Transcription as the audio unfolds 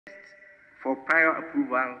for prior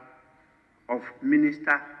approval of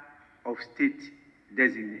Minister of State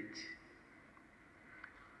designate.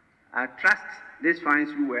 I trust this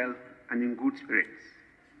finds you well and in good spirits.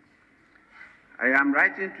 I am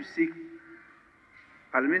writing to seek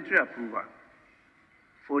parliamentary approval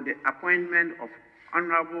for the appointment of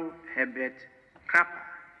Honorable Herbert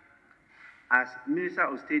Krapah as Minister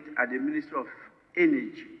of State at the Ministry of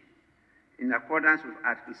Energy in accordance with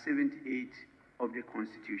Article 78 of the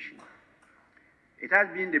Constitution. It has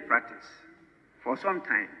been the practice for some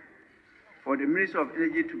time for the Ministry of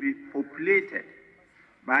Energy to be populated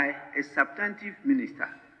by a substantive minister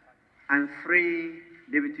and 3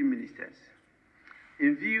 deputy ministers.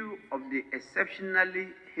 In view of the exceptionally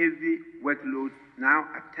heavy workload now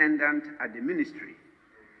attendant at the ministry,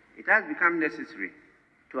 it has become necessary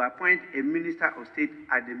to appoint a Minister of State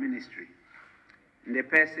at the ministry in the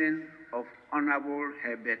person of Honorable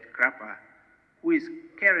Herbert Krapah, who is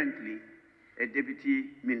currently a deputy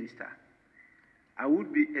minister. I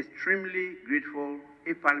would be extremely grateful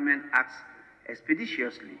if Parliament acts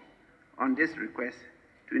expeditiously on this request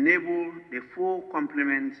to enable the full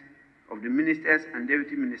complement of the ministers and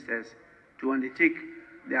deputy ministers to undertake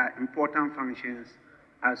their important functions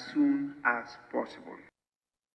as soon as possible.